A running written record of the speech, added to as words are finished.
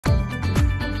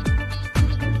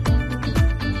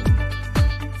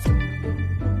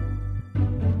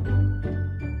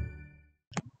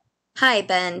Hi,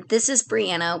 Ben. This is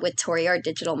Brianna with Toriar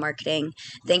Digital Marketing.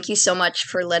 Thank you so much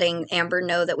for letting Amber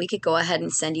know that we could go ahead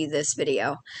and send you this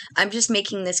video. I'm just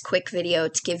making this quick video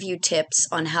to give you tips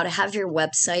on how to have your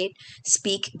website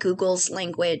speak Google's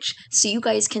language so you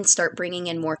guys can start bringing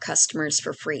in more customers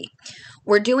for free.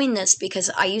 We're doing this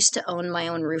because I used to own my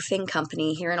own roofing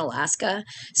company here in Alaska,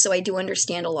 so I do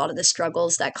understand a lot of the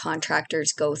struggles that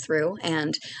contractors go through,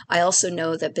 and I also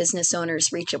know that business owners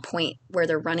reach a point where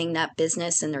they're running that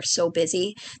business and they're so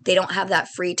busy, they don't have that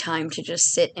free time to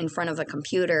just sit in front of a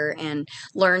computer and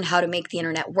learn how to make the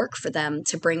internet work for them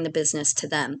to bring the business to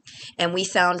them. And we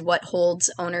found what holds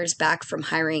owners back from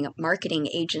hiring a marketing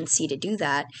agency to do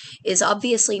that is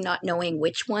obviously not knowing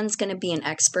which one's going to be an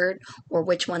expert or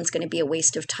which one's going to be a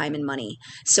waste of time and money.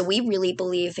 So we really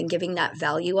believe in giving that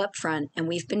value up front, and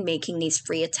we've been making these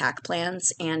free attack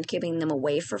plans and giving them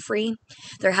away for free.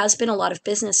 There has been a lot of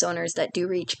business owners that do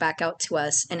reach back out to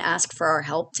us and ask for our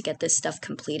help to get this stuff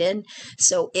completed.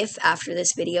 So if after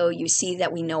this video you see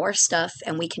that we know our stuff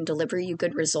and we can deliver you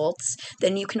good results,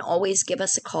 then you can always give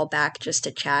us a call back just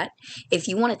to chat. If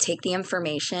you want to take the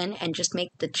information and just make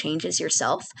the changes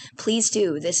yourself, please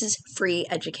do. This is free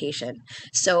education.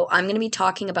 So I'm going to be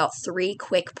talking about three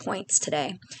quick points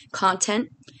today: content,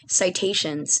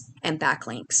 citations, and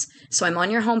backlinks. So I'm on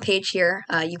your homepage here.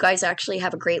 You guys actually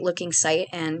have a great looking site,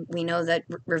 and we know that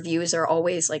reviews are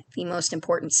always like the most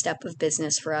important step of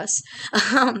business for us.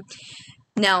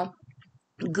 Now,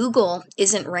 Google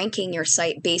isn't ranking your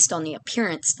site based on the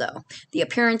appearance, though. The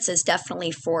appearance is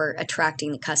definitely for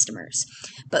attracting the customers.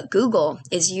 But Google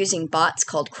is using bots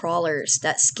called crawlers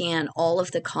that scan all of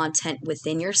the content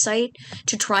within your site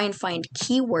to try and find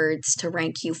keywords to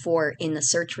rank you for in the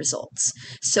search results.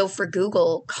 So for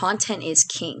Google, content is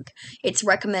king. It's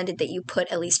recommended that you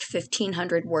put at least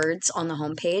 1,500 words on the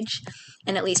homepage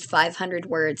and at least 500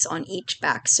 words on each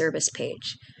back service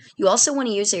page. You also want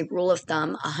to use a rule of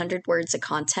thumb, 100 words of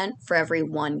content for every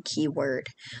one keyword.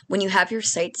 When you have your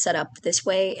site set up this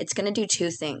way, it's going to do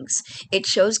two things. It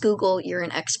shows Google you're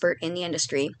an expert in the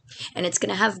industry, and it's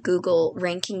going to have Google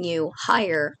ranking you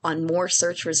higher on more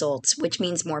search results, which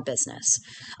means more business.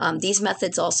 These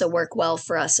methods also work well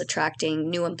for us attracting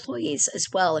new employees as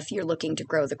well if you're looking to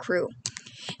grow the crew.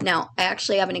 Now, I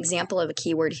actually have an example of a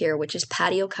keyword here, which is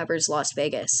patio covers Las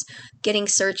Vegas, getting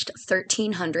searched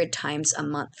 1,300 times a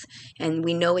month. And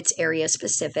we know it's area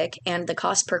specific, and the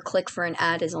cost per click for an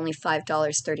ad is only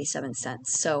 $5.37.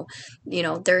 So,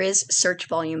 there is search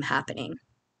volume happening.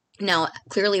 Now,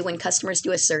 clearly when customers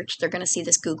do a search, they're going to see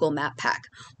this Google Map Pack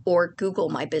or Google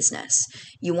My Business.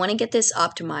 You want to get this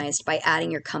optimized by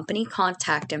adding your company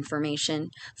contact information,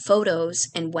 photos,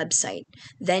 and website.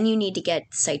 Then you need to get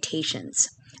citations.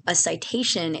 A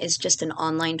citation is just an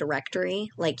online directory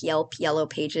like Yelp, Yellow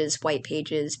Pages, White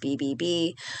Pages,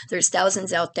 BBB. There's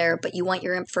thousands out there, but you want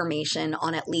your information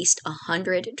on at least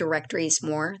 100 directories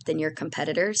more than your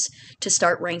competitors to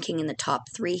start ranking in the top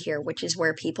 3 here, which is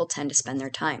where people tend to spend their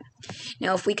time.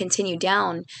 Now, if we continue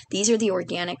down, these are the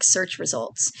organic search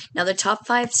results. Now, the top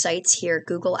 5 sites here,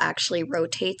 Google actually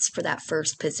rotates for that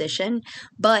first position,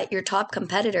 but your top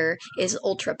competitor is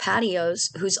Ultra Patios,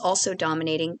 who's also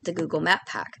dominating the Google Map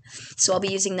Pack. So I'll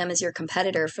be using them as your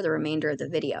competitor for the remainder of the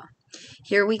video.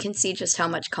 Here we can see just how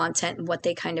much content and what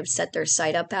they kind of set their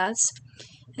site up as.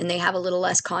 And they have a little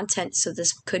less content, so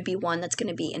this could be one that's going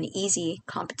to be an easy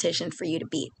competition for you to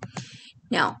beat.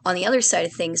 Now, on the other side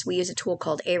of things, we use a tool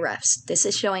called Ahrefs. This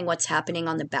is showing what's happening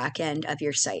on the back end of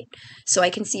your site. So I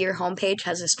can see your homepage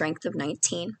has a strength of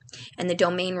 19, and the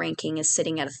domain ranking is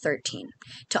sitting at a 13.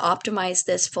 To optimize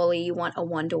this fully, you want a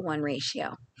 1-to-1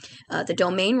 ratio. The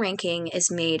domain ranking is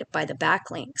made by the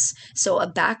backlinks. So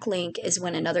a backlink is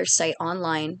when another site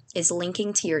online is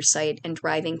linking to your site and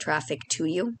driving traffic to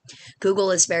you. Google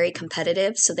is very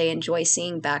competitive, so they enjoy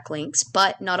seeing backlinks,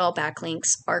 but not all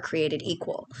backlinks are created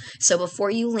equal. So before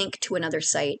you link to another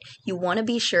site, you want to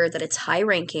be sure that it's high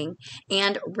ranking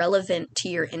and relevant to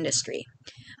your industry.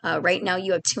 Right now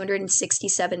you have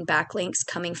 267 backlinks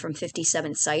coming from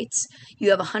 57 sites.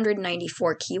 You have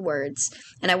 194 keywords.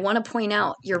 And I want to point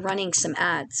out, you're running some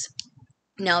ads.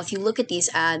 Now, if you look at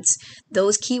these ads,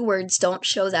 those keywords don't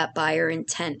show that buyer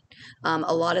intent.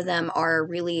 A lot of them are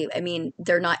really,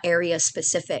 they're not area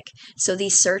specific. So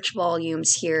these search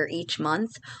volumes here each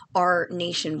month are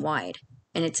nationwide.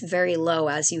 And it's very low,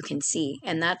 as you can see,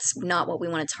 and that's not what we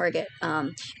want to target,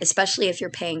 especially if you're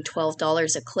paying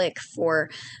 $12 a click for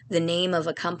the name of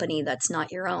a company that's not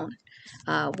your own.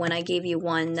 when I gave you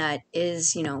one that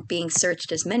is, being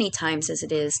searched as many times as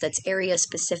it is, that's area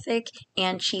specific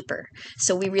and cheaper.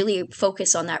 So we really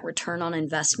focus on that return on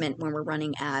investment when we're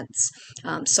running ads.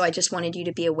 So I just wanted you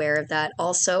to be aware of that.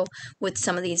 Also, with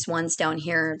some of these ones down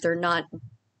here, they're not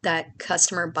that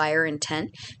customer buyer intent,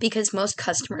 because most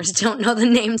customers don't know the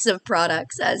names of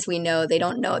products. As we know,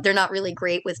 they're not really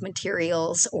great with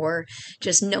materials or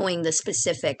just knowing the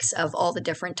specifics of all the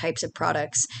different types of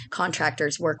products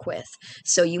contractors work with.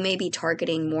 So you may be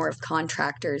targeting more of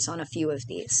contractors on a few of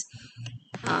these.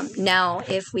 Now,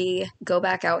 if we go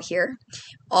back out here,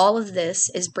 all of this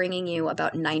is bringing you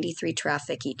about 93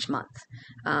 traffic each month.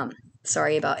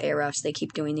 Sorry about Ahrefs, they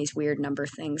keep doing these weird number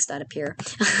things that appear.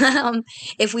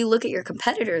 If we look at your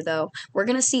competitor, though, we're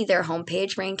going to see their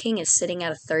homepage ranking is sitting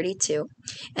at a 32,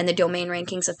 and the domain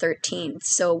ranking's a 13.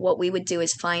 So what we would do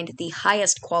is find the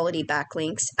highest quality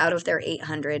backlinks out of their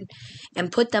 800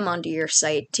 and put them onto your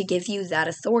site to give you that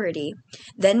authority.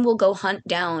 Then we'll go hunt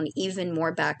down even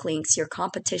more backlinks your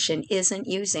competition isn't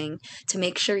using to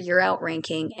make sure you're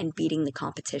outranking and beating the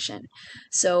competition.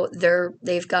 So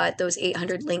they've got those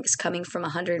 800 links coming from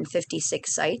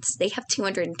 156 sites. They have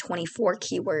 224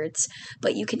 keywords,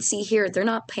 but you can see here they're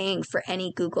not paying for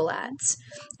any Google ads.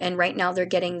 And right now they're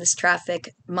getting this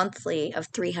traffic monthly of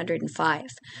 305.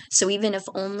 So even if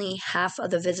only half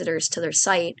of the visitors to their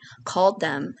site called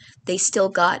them, they still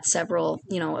got several,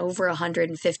 over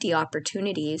 150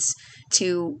 opportunities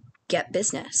to get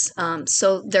business.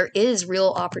 So there is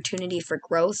real opportunity for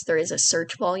growth. There is a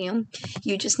search volume.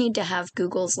 You just need to have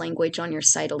Google's language on your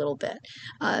site a little bit.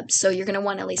 So you're going to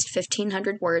want at least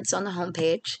 1,500 words on the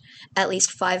homepage, at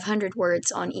least 500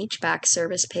 words on each back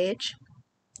service page.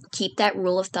 Keep that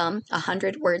rule of thumb,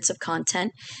 100 words of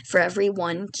content for every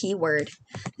one keyword.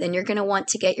 Then you're going to want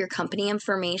to get your company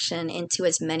information into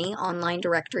as many online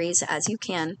directories as you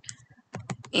can.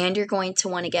 And you're going to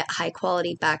want to get high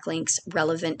quality backlinks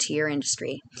relevant to your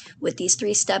industry. With these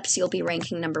 3 steps, you'll be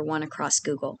ranking #1 across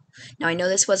Google. Now, I know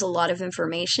this was a lot of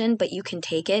information, but you can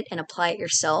take it and apply it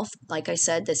yourself. Like I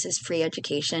said, this is free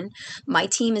education. My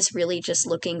team is really just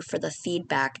looking for the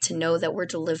feedback to know that we're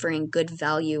delivering good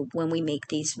value when we make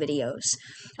these videos.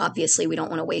 Obviously, we don't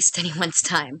want to waste anyone's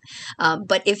time.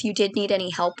 But if you did need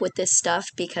any help with this stuff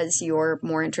because you're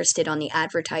more interested on the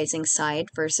advertising side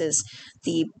versus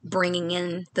the bringing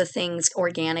in the things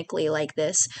organically like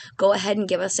this, go ahead and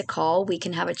give us a call. We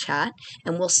can have a chat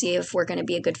and we'll see if we're going to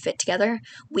be a good fit together.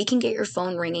 We can get your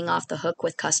phone ringing off the hook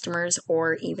with customers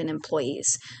or even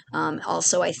employees.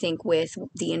 Also, I think with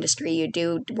the industry you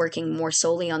do, working more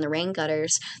solely on the rain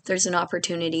gutters, there's an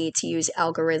opportunity to use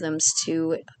algorithms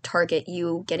to target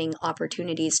you getting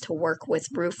opportunities to work with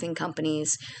roofing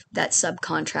companies that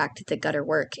subcontract the gutter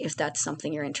work if that's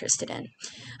something you're interested in.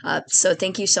 So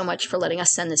thank you so much for letting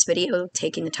us send this video,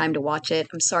 taking the time to watch it.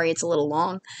 I'm sorry it's a little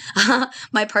long.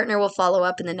 My partner will follow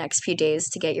up in the next few days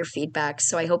to get your feedback,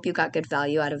 so I hope you got good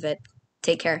value out of it.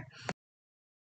 Take care.